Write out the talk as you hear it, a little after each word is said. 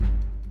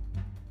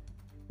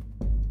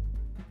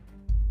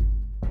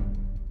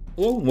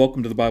Hello and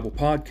welcome to the Bible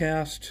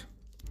Podcast.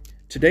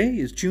 Today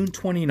is June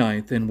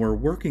 29th and we're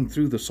working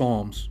through the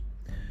Psalms.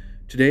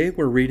 Today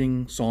we're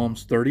reading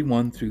Psalms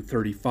 31 through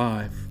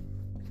 35.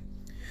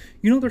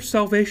 You know, there's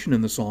salvation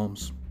in the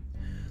Psalms.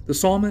 The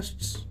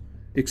psalmists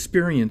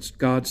experienced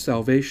God's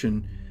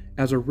salvation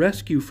as a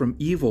rescue from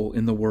evil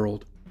in the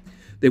world.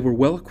 They were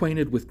well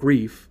acquainted with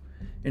grief,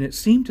 and it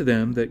seemed to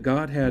them that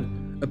God had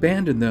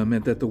abandoned them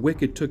and that the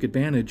wicked took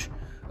advantage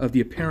of the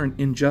apparent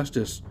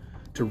injustice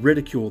to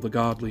ridicule the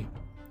godly.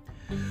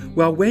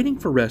 While waiting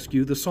for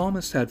rescue, the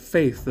psalmist had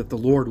faith that the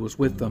Lord was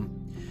with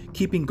them,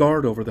 keeping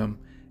guard over them,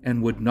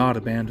 and would not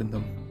abandon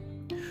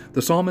them.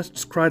 The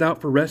psalmists cried out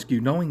for rescue,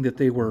 knowing that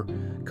they were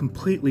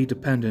completely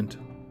dependent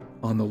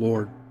on the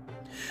Lord.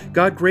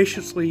 God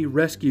graciously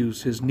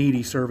rescues his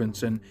needy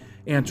servants and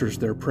answers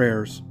their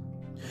prayers.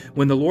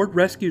 When the Lord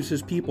rescues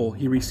his people,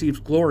 he receives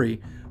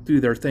glory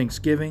through their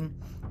thanksgiving,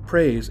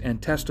 praise,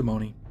 and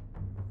testimony.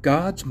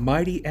 God's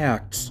mighty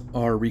acts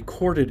are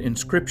recorded in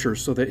Scripture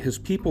so that his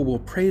people will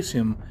praise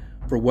him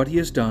for what he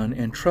has done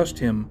and trust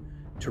him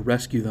to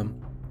rescue them.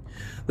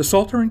 The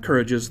Psalter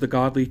encourages the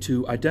godly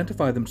to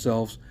identify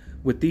themselves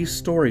with these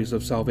stories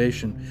of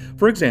salvation.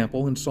 For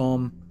example, in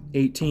Psalm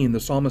 18, the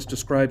psalmist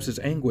describes his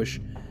anguish,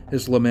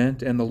 his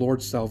lament, and the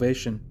Lord's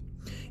salvation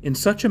in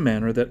such a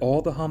manner that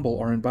all the humble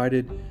are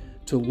invited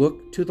to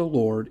look to the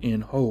Lord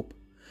in hope.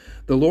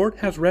 The Lord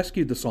has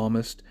rescued the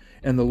psalmist,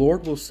 and the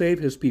Lord will save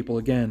his people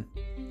again.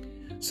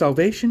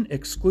 Salvation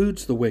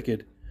excludes the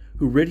wicked,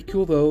 who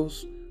ridicule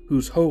those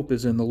whose hope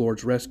is in the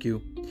Lord's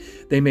rescue.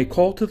 They may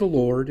call to the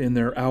Lord in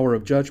their hour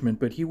of judgment,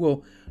 but he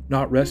will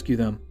not rescue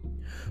them.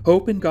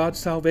 Hope in God's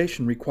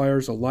salvation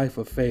requires a life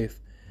of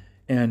faith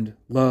and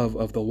love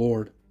of the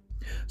Lord.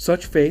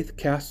 Such faith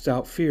casts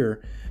out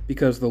fear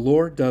because the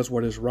Lord does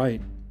what is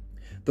right.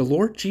 The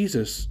Lord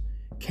Jesus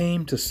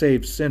came to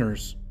save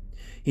sinners.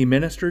 He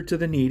ministered to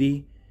the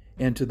needy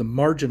and to the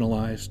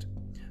marginalized.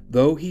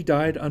 Though he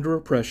died under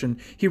oppression,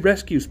 he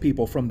rescues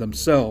people from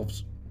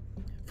themselves,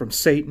 from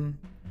Satan,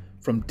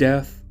 from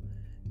death,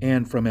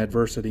 and from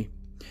adversity.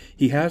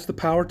 He has the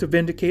power to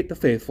vindicate the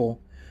faithful,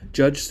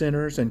 judge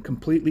sinners, and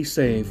completely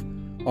save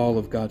all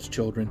of God's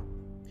children.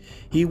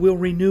 He will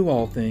renew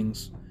all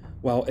things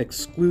while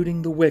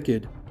excluding the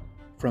wicked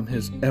from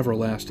his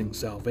everlasting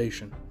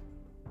salvation.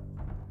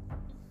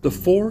 The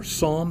four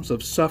Psalms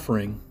of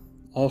Suffering,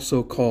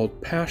 also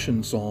called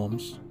Passion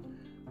Psalms,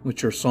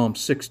 which are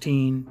Psalms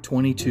 16,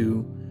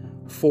 22,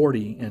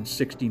 40, and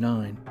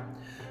 69,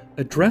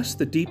 address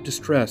the deep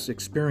distress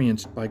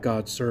experienced by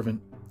God's servant.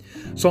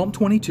 Psalm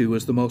 22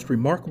 is the most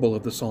remarkable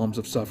of the Psalms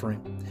of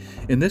Suffering.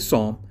 In this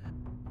psalm,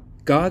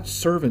 God's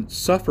servant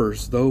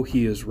suffers though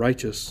he is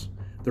righteous.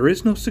 There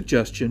is no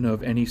suggestion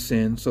of any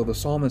sin, so the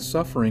psalmist's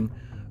suffering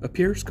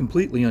appears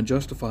completely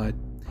unjustified.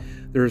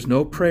 There is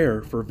no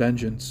prayer for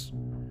vengeance,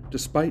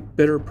 despite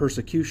bitter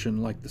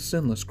persecution like the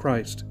sinless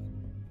Christ,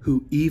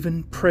 who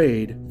even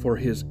prayed for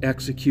his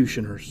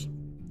executioners.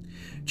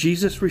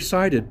 Jesus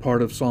recited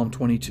part of Psalm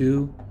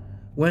 22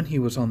 when he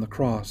was on the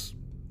cross,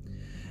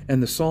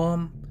 and the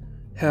psalm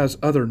has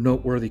other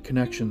noteworthy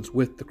connections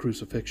with the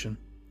crucifixion.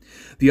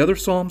 The other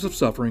Psalms of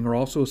Suffering are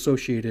also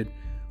associated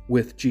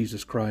with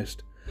Jesus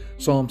Christ.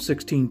 Psalm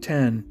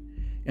 16:10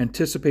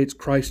 anticipates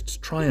Christ's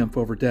triumph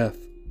over death.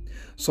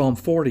 Psalm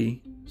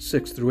 40,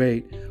 6 through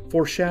 8,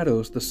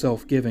 foreshadows the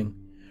self-giving,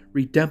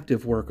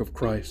 redemptive work of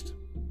Christ.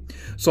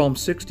 Psalm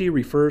 60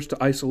 refers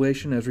to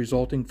isolation as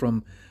resulting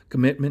from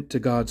commitment to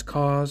God's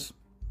cause.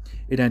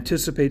 It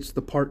anticipates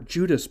the part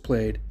Judas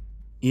played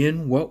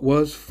in what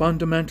was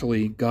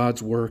fundamentally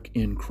God's work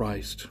in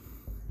Christ.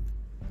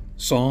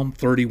 Psalm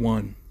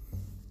 31.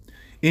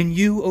 In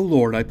you, O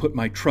Lord, I put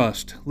my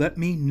trust. Let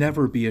me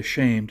never be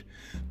ashamed.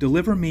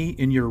 Deliver me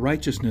in your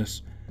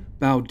righteousness.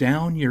 Bow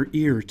down your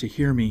ear to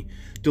hear me.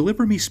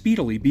 Deliver me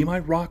speedily. Be my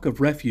rock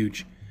of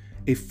refuge,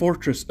 a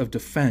fortress of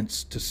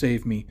defense to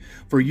save me.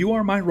 For you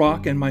are my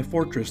rock and my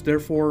fortress.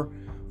 Therefore,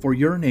 for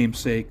your name's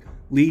sake,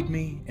 lead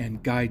me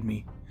and guide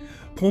me.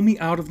 Pull me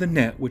out of the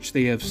net which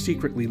they have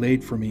secretly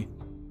laid for me.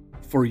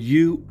 For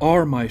you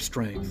are my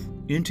strength.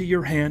 Into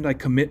your hand I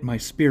commit my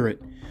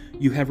spirit.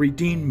 You have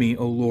redeemed me,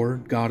 O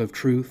Lord, God of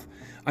truth.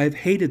 I have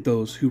hated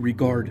those who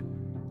regard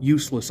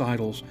useless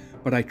idols,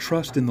 but I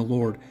trust in the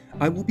Lord.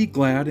 I will be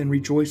glad and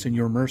rejoice in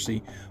your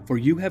mercy, for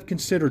you have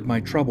considered my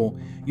trouble.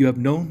 You have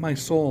known my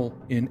soul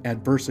in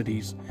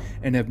adversities,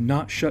 and have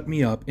not shut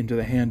me up into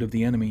the hand of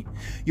the enemy.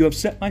 You have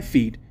set my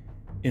feet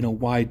in a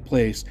wide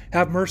place.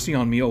 Have mercy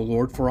on me, O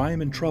Lord, for I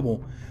am in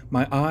trouble.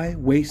 My eye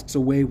wastes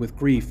away with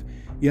grief,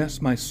 yes,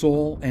 my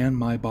soul and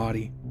my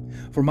body.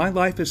 For my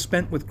life is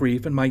spent with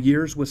grief, and my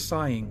years with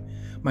sighing.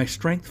 My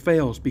strength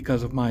fails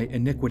because of my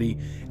iniquity,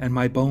 and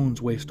my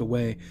bones waste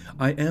away.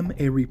 I am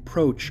a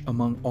reproach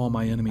among all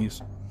my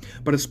enemies,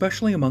 but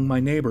especially among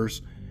my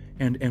neighbors,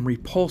 and am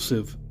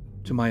repulsive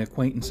to my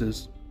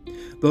acquaintances.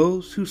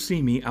 Those who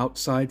see me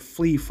outside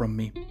flee from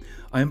me.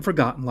 I am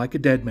forgotten like a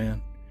dead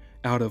man,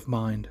 out of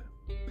mind.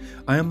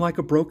 I am like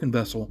a broken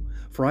vessel,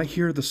 for I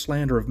hear the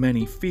slander of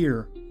many.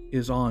 Fear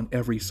is on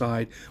every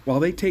side.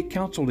 While they take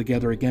counsel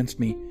together against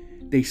me,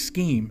 they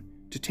scheme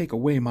to take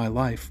away my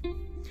life.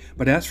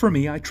 But as for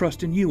me, I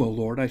trust in you, O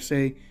Lord. I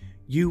say,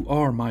 you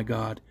are my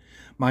God.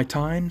 My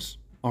times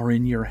are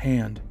in your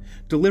hand.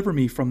 Deliver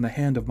me from the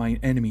hand of my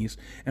enemies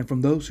and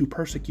from those who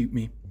persecute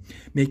me.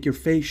 Make your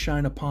face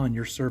shine upon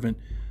your servant.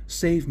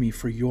 Save me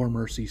for your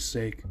mercy's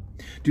sake.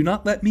 Do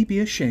not let me be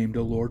ashamed,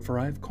 O Lord, for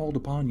I have called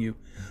upon you.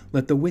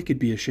 Let the wicked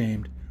be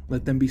ashamed.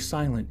 Let them be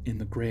silent in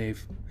the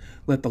grave.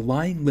 Let the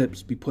lying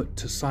lips be put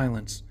to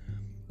silence,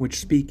 which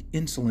speak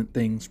insolent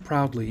things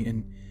proudly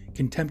and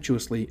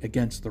contemptuously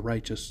against the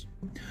righteous.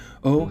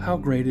 Oh, how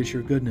great is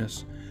your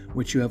goodness,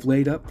 which you have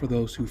laid up for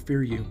those who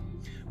fear you,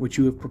 which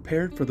you have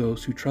prepared for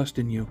those who trust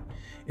in you,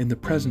 in the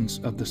presence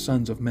of the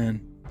sons of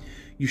men.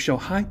 You shall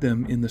hide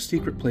them in the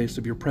secret place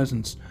of your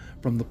presence.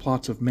 From the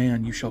plots of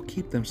man you shall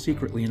keep them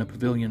secretly in a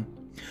pavilion.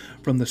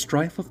 From the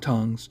strife of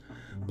tongues,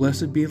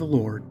 blessed be the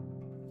Lord.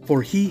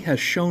 For he has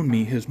shown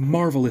me his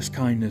marvelous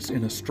kindness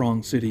in a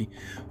strong city.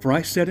 For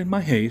I said in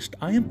my haste,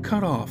 I am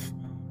cut off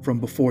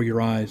from before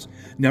your eyes.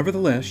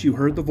 Nevertheless, you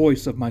heard the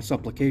voice of my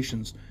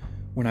supplications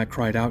when I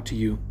cried out to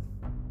you.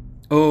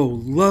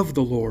 Oh, love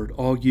the Lord,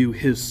 all you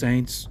his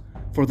saints,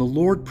 for the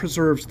Lord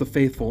preserves the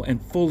faithful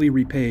and fully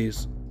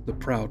repays the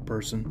proud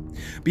person.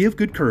 Be of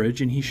good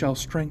courage, and he shall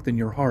strengthen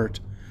your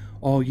heart,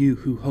 all you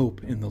who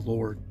hope in the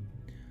Lord.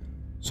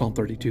 Psalm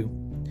 32.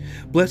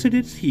 Blessed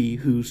is he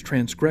whose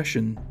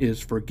transgression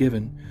is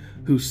forgiven,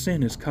 whose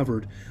sin is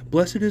covered.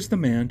 Blessed is the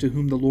man to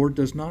whom the Lord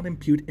does not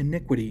impute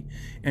iniquity,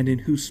 and in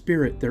whose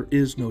spirit there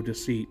is no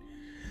deceit.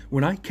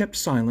 When I kept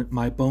silent,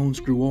 my bones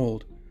grew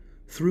old,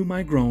 through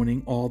my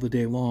groaning all the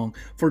day long.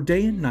 For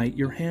day and night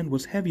your hand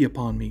was heavy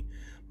upon me.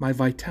 My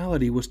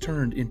vitality was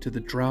turned into the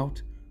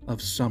drought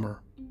of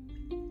summer.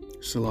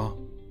 Selah.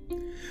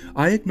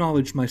 I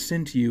acknowledged my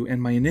sin to you,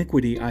 and my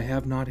iniquity I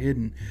have not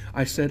hidden.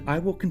 I said, I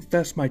will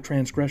confess my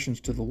transgressions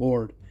to the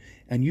Lord,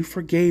 and you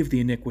forgave the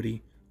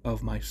iniquity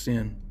of my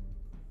sin.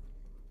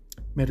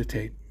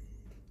 Meditate.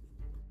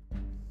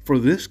 For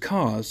this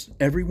cause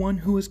everyone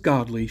who is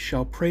godly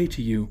shall pray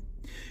to you.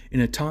 In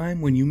a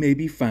time when you may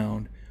be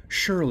found,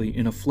 surely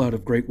in a flood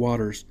of great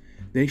waters,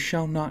 they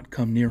shall not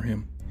come near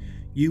him.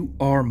 You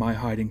are my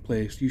hiding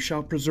place. You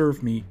shall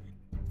preserve me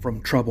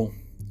from trouble.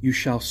 You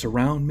shall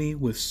surround me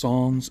with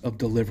songs of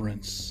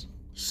deliverance.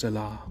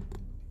 Selah.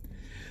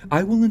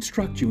 I will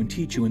instruct you and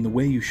teach you in the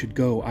way you should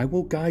go. I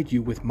will guide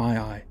you with my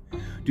eye.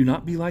 Do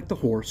not be like the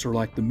horse or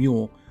like the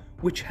mule,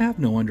 which have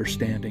no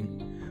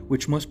understanding,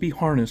 which must be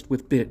harnessed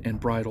with bit and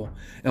bridle,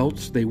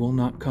 else they will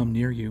not come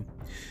near you.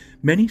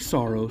 Many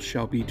sorrows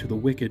shall be to the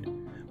wicked,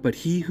 but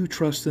he who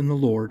trusts in the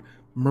Lord,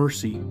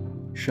 mercy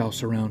shall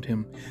surround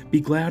him.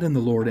 Be glad in the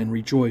Lord and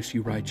rejoice,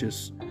 you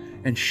righteous,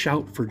 and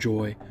shout for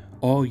joy,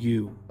 all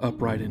you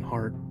upright in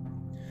heart.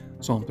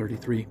 Psalm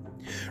 33.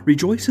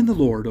 Rejoice in the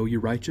Lord, O you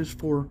righteous,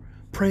 for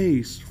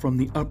praise from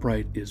the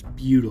upright is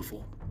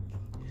beautiful.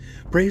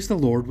 Praise the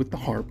Lord with the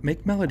harp,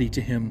 make melody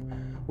to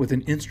him with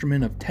an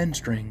instrument of 10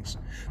 strings.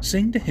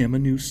 Sing to him a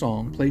new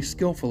song, play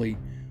skillfully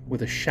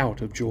with a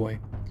shout of joy.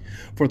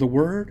 For the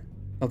word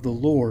of the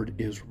Lord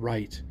is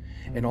right,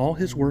 and all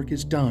his work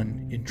is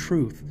done in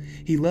truth.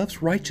 He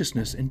loves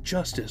righteousness and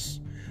justice.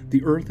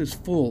 The earth is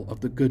full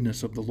of the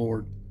goodness of the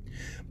Lord.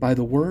 By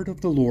the word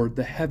of the Lord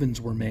the heavens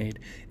were made,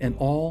 and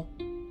all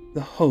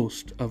the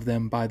host of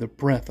them by the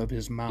breath of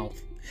his mouth.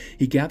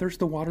 He gathers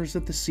the waters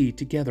of the sea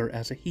together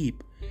as a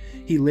heap.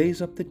 He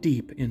lays up the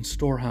deep in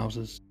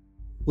storehouses.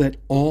 Let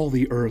all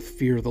the earth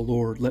fear the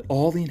Lord. Let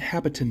all the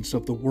inhabitants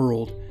of the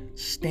world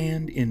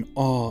stand in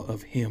awe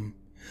of him.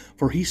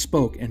 For he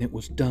spoke, and it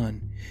was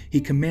done.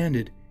 He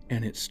commanded,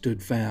 and it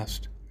stood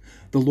fast.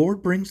 The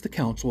Lord brings the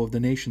counsel of the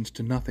nations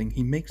to nothing.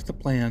 He makes the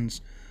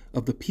plans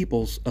of the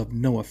peoples of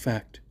no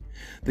effect.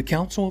 The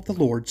counsel of the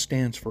Lord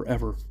stands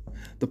forever,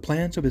 the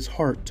plans of his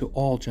heart to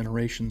all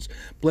generations.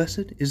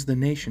 Blessed is the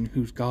nation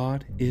whose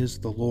God is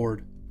the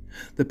Lord,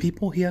 the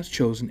people he has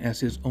chosen as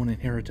his own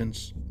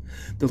inheritance.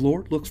 The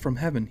Lord looks from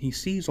heaven. He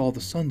sees all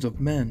the sons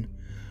of men.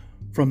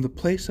 From the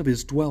place of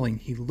his dwelling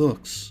he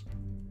looks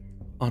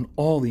on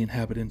all the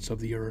inhabitants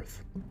of the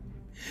earth.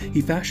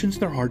 He fashions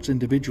their hearts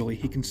individually.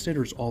 He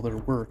considers all their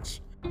works.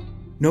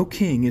 No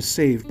king is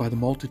saved by the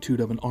multitude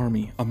of an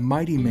army. A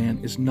mighty man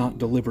is not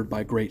delivered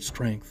by great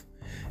strength.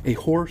 A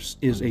horse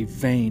is a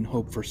vain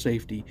hope for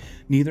safety,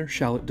 neither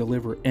shall it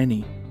deliver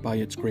any by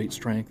its great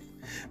strength.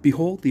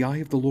 Behold, the eye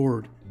of the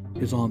Lord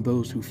is on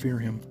those who fear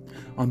him,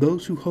 on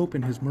those who hope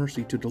in his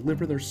mercy, to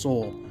deliver their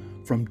soul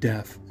from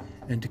death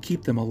and to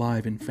keep them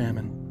alive in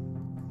famine.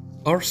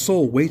 Our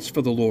soul waits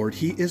for the Lord.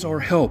 He is our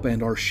help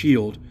and our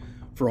shield.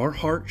 For our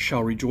heart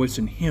shall rejoice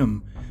in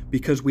him,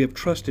 because we have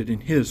trusted in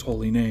his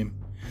holy name.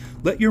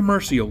 Let your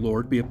mercy, O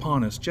Lord, be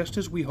upon us, just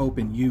as we hope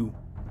in you.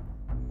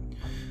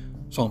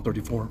 Psalm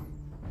 34.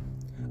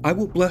 I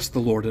will bless the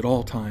Lord at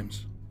all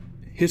times.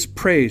 His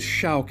praise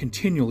shall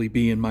continually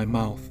be in my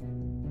mouth.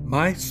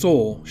 My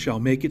soul shall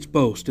make its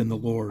boast in the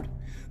Lord.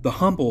 The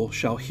humble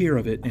shall hear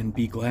of it and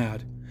be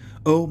glad.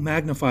 O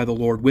magnify the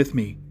Lord with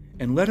me,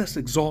 and let us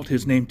exalt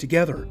his name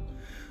together.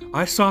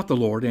 I sought the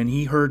Lord, and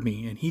he heard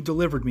me, and he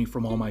delivered me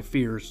from all my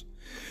fears.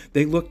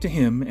 They looked to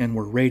him and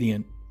were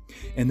radiant,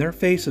 and their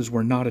faces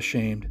were not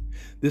ashamed.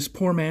 This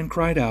poor man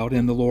cried out,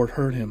 and the Lord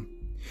heard him,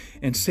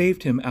 and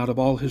saved him out of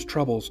all his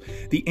troubles.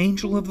 The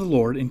angel of the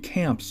Lord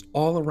encamps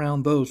all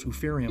around those who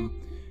fear him,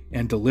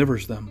 and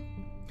delivers them.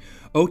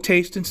 O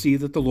taste and see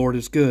that the Lord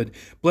is good.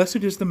 Blessed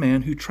is the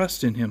man who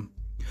trusts in him.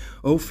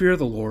 O fear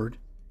the Lord,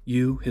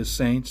 you, his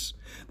saints.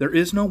 There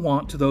is no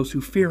want to those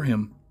who fear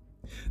him.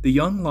 The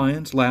young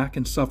lions lack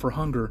and suffer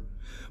hunger,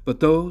 but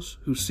those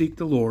who seek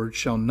the Lord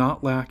shall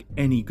not lack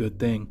any good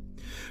thing.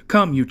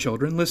 Come, you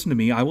children, listen to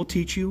me. I will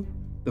teach you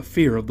the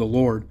fear of the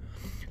Lord.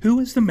 Who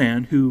is the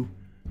man who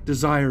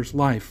desires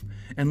life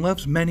and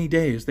loves many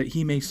days that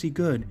he may see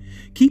good?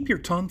 Keep your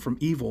tongue from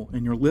evil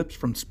and your lips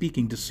from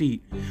speaking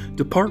deceit.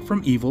 Depart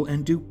from evil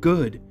and do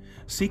good.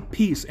 Seek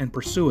peace and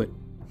pursue it.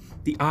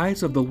 The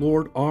eyes of the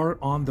Lord are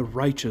on the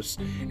righteous,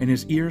 and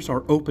his ears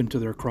are open to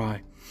their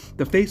cry.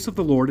 The face of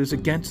the Lord is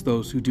against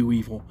those who do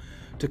evil,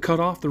 to cut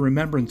off the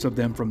remembrance of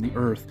them from the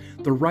earth.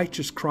 The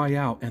righteous cry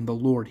out, and the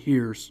Lord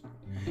hears,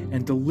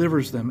 and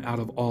delivers them out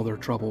of all their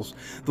troubles.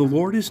 The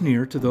Lord is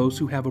near to those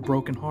who have a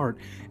broken heart,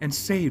 and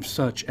saves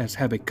such as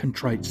have a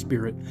contrite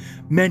spirit.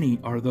 Many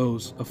are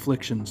those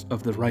afflictions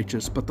of the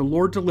righteous, but the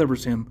Lord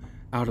delivers him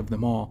out of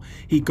them all.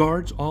 He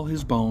guards all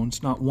his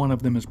bones, not one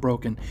of them is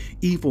broken.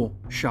 Evil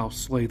shall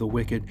slay the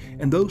wicked,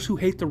 and those who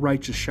hate the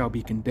righteous shall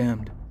be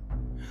condemned.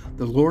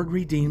 The Lord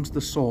redeems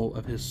the soul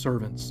of his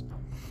servants,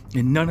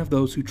 and none of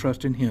those who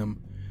trust in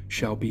him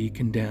shall be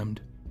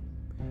condemned.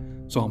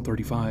 Psalm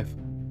 35.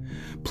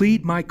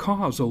 Plead my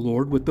cause, O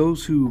Lord, with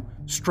those who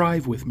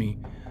strive with me.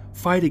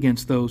 Fight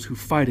against those who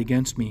fight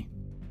against me.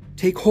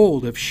 Take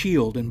hold of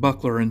shield and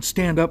buckler, and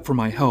stand up for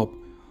my help.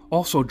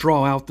 Also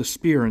draw out the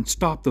spear, and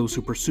stop those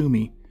who pursue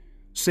me.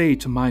 Say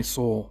to my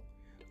soul,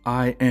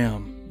 I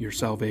am your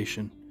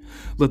salvation.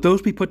 Let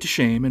those be put to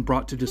shame and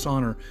brought to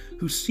dishonor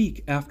who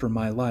seek after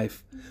my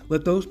life.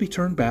 Let those be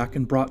turned back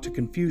and brought to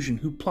confusion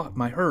who plot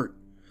my hurt.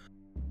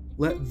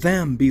 Let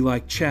them be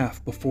like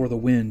chaff before the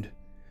wind,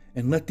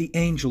 and let the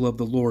angel of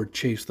the Lord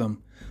chase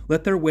them.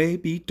 Let their way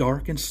be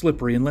dark and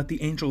slippery, and let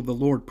the angel of the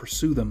Lord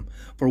pursue them.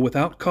 For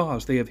without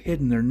cause they have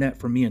hidden their net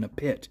for me in a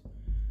pit,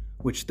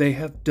 which they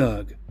have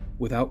dug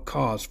without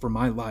cause for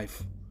my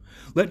life.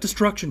 Let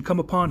destruction come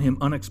upon him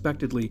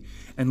unexpectedly,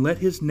 and let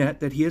his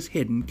net that he has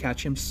hidden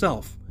catch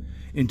himself.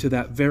 Into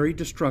that very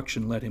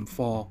destruction let him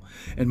fall.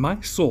 And my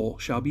soul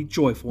shall be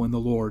joyful in the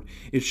Lord.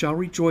 It shall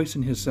rejoice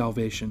in his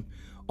salvation.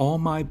 All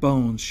my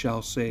bones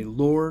shall say,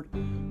 Lord,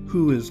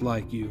 who is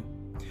like you?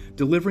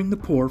 Delivering the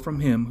poor from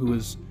him who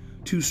is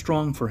too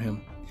strong for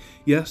him.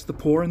 Yes, the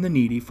poor and the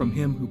needy from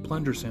him who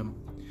plunders him.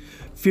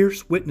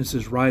 Fierce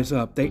witnesses rise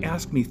up. They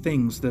ask me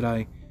things that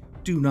I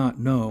do not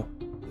know.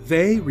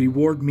 They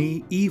reward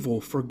me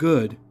evil for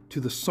good, to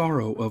the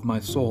sorrow of my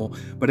soul.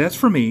 But as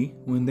for me,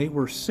 when they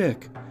were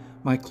sick,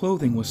 my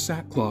clothing was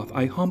sackcloth.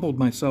 I humbled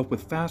myself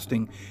with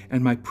fasting,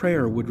 and my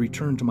prayer would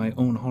return to my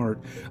own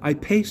heart. I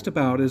paced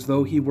about as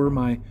though he were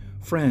my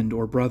friend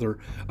or brother.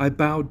 I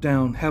bowed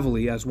down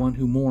heavily as one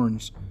who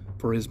mourns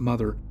for his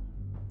mother.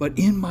 But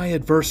in my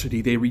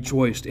adversity they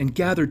rejoiced and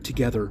gathered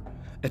together.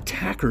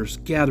 Attackers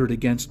gathered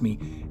against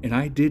me, and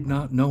I did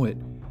not know it.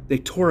 They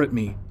tore at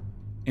me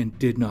and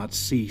did not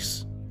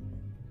cease.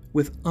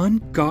 With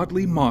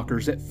ungodly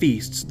mockers at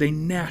feasts, they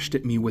gnashed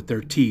at me with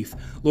their teeth.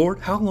 Lord,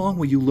 how long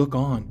will you look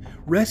on?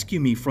 Rescue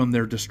me from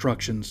their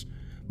destructions,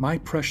 my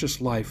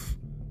precious life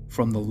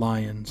from the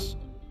lions.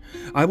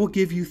 I will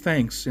give you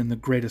thanks in the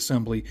great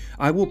assembly.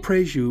 I will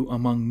praise you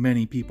among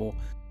many people.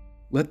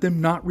 Let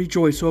them not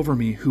rejoice over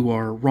me who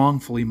are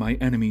wrongfully my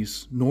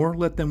enemies, nor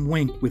let them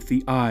wink with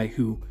the eye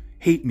who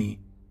hate me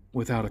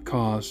without a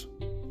cause.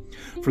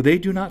 For they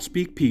do not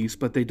speak peace,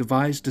 but they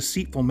devise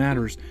deceitful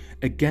matters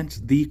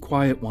against the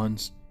quiet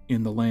ones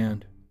in the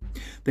land.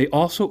 They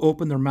also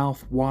opened their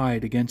mouth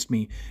wide against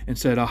me and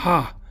said,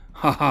 Aha,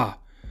 ha ha,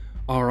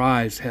 our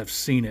eyes have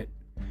seen it.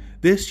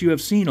 This you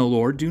have seen, O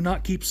Lord, do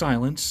not keep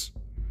silence.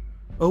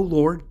 O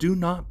Lord, do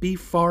not be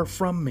far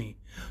from me.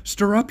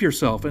 Stir up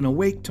yourself and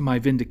awake to my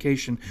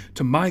vindication,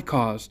 to my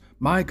cause,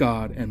 my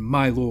God and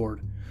my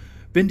Lord.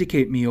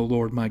 Vindicate me, O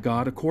Lord my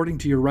God, according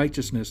to your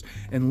righteousness,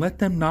 and let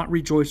them not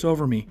rejoice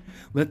over me.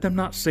 Let them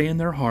not say in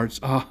their hearts,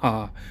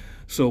 Aha,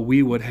 so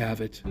we would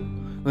have it.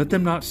 Let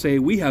them not say,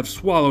 We have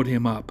swallowed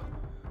him up.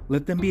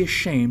 Let them be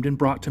ashamed and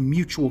brought to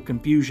mutual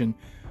confusion,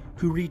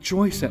 who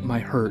rejoice at my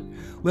hurt.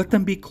 Let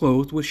them be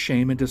clothed with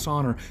shame and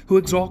dishonor, who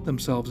exalt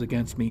themselves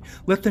against me.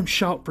 Let them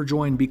shout for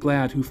joy and be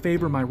glad, who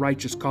favor my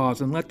righteous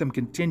cause, and let them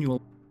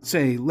continually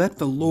say, Let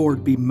the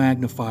Lord be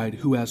magnified,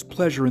 who has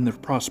pleasure in the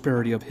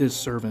prosperity of his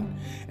servant.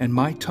 And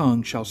my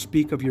tongue shall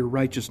speak of your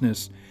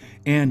righteousness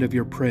and of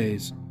your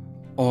praise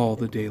all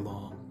the day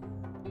long.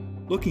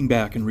 Looking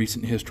back in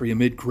recent history,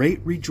 amid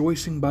great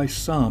rejoicing by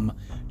some,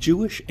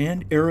 Jewish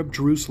and Arab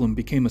Jerusalem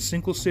became a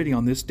single city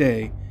on this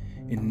day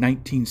in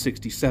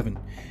 1967.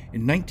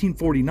 In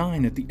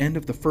 1949, at the end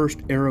of the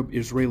First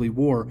Arab-Israeli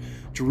War,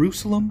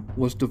 Jerusalem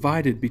was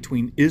divided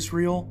between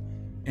Israel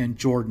and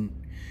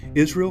Jordan.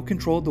 Israel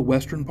controlled the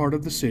western part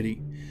of the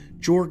city.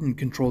 Jordan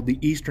controlled the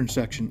eastern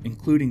section,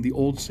 including the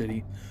Old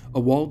City, a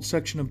walled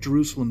section of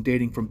Jerusalem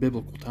dating from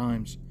biblical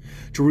times.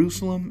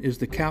 Jerusalem is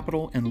the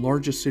capital and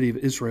largest city of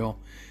Israel,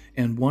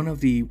 and one of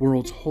the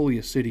world's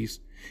holiest cities.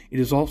 It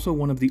is also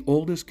one of the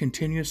oldest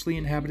continuously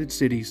inhabited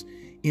cities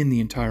in the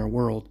entire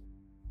world.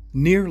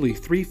 Nearly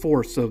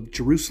 3/4 of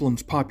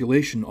Jerusalem's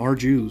population are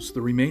Jews.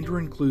 The remainder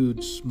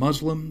includes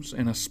Muslims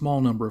and a small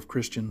number of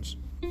Christians.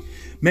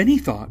 Many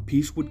thought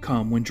peace would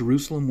come when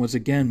Jerusalem was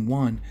again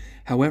one.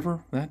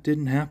 However, that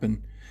didn't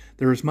happen.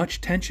 There is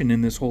much tension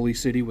in this holy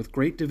city, with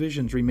great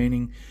divisions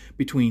remaining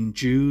between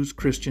Jews,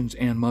 Christians,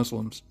 and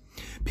Muslims.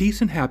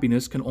 Peace and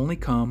happiness can only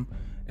come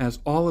as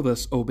all of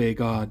us obey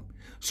God.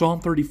 Psalm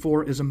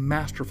 34 is a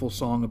masterful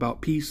song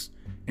about peace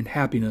and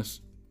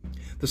happiness.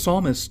 The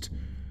psalmist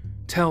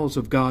tells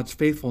of God's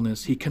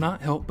faithfulness. He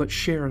cannot help but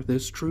share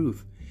this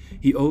truth.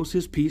 He owes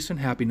his peace and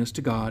happiness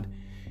to God.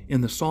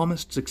 In the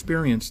psalmist's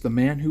experience, the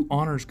man who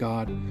honors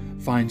God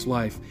finds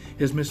life.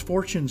 His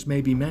misfortunes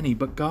may be many,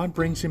 but God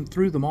brings him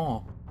through them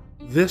all.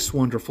 This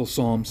wonderful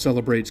psalm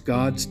celebrates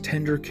God's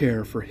tender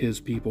care for his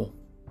people.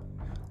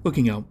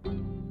 Looking out.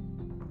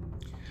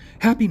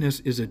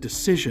 Happiness is a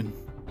decision.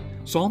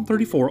 Psalm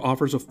 34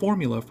 offers a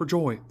formula for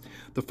joy.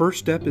 The first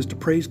step is to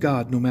praise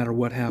God no matter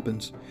what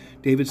happens.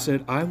 David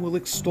said, "I will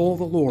extol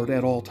the Lord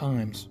at all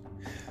times."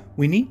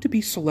 We need to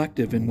be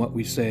selective in what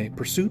we say.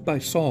 Pursued by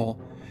Saul,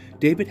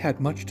 David had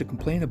much to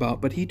complain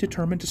about, but he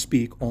determined to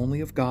speak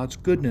only of God's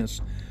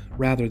goodness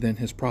rather than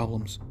his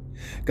problems.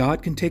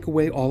 God can take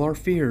away all our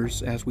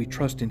fears as we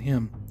trust in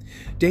him.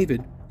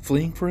 David,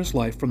 fleeing for his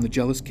life from the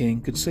jealous king,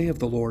 could say of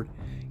the Lord,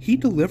 "He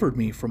delivered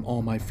me from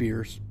all my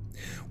fears."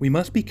 We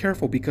must be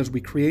careful because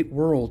we create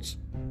worlds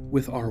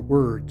with our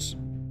words.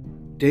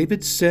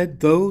 David said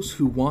those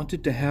who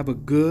wanted to have a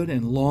good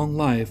and long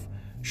life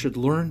should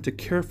learn to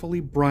carefully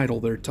bridle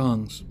their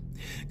tongues.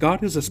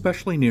 God is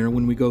especially near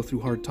when we go through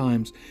hard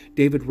times.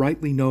 David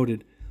rightly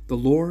noted, "The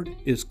Lord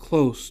is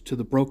close to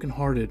the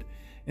brokenhearted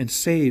and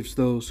saves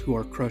those who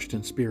are crushed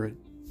in spirit."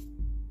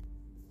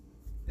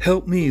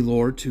 Help me,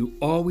 Lord, to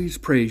always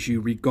praise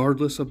you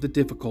regardless of the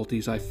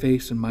difficulties I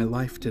face in my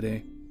life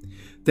today.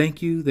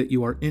 Thank you that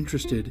you are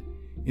interested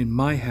in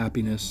my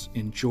happiness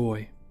and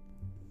joy.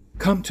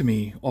 Come to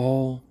me,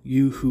 all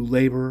you who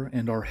labor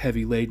and are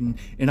heavy laden,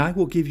 and I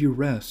will give you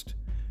rest.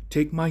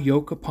 Take my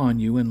yoke upon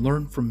you and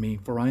learn from me,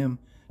 for I am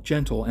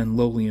gentle and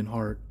lowly in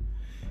heart,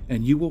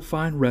 and you will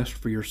find rest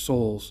for your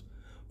souls,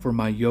 for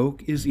my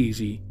yoke is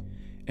easy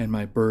and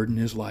my burden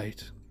is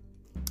light.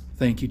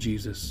 Thank you,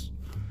 Jesus.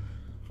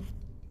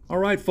 All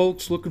right,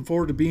 folks, looking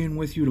forward to being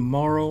with you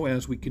tomorrow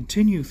as we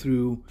continue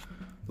through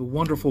the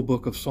wonderful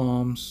book of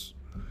Psalms,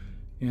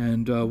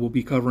 and we'll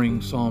be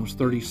covering Psalms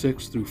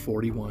 36 through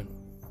 41.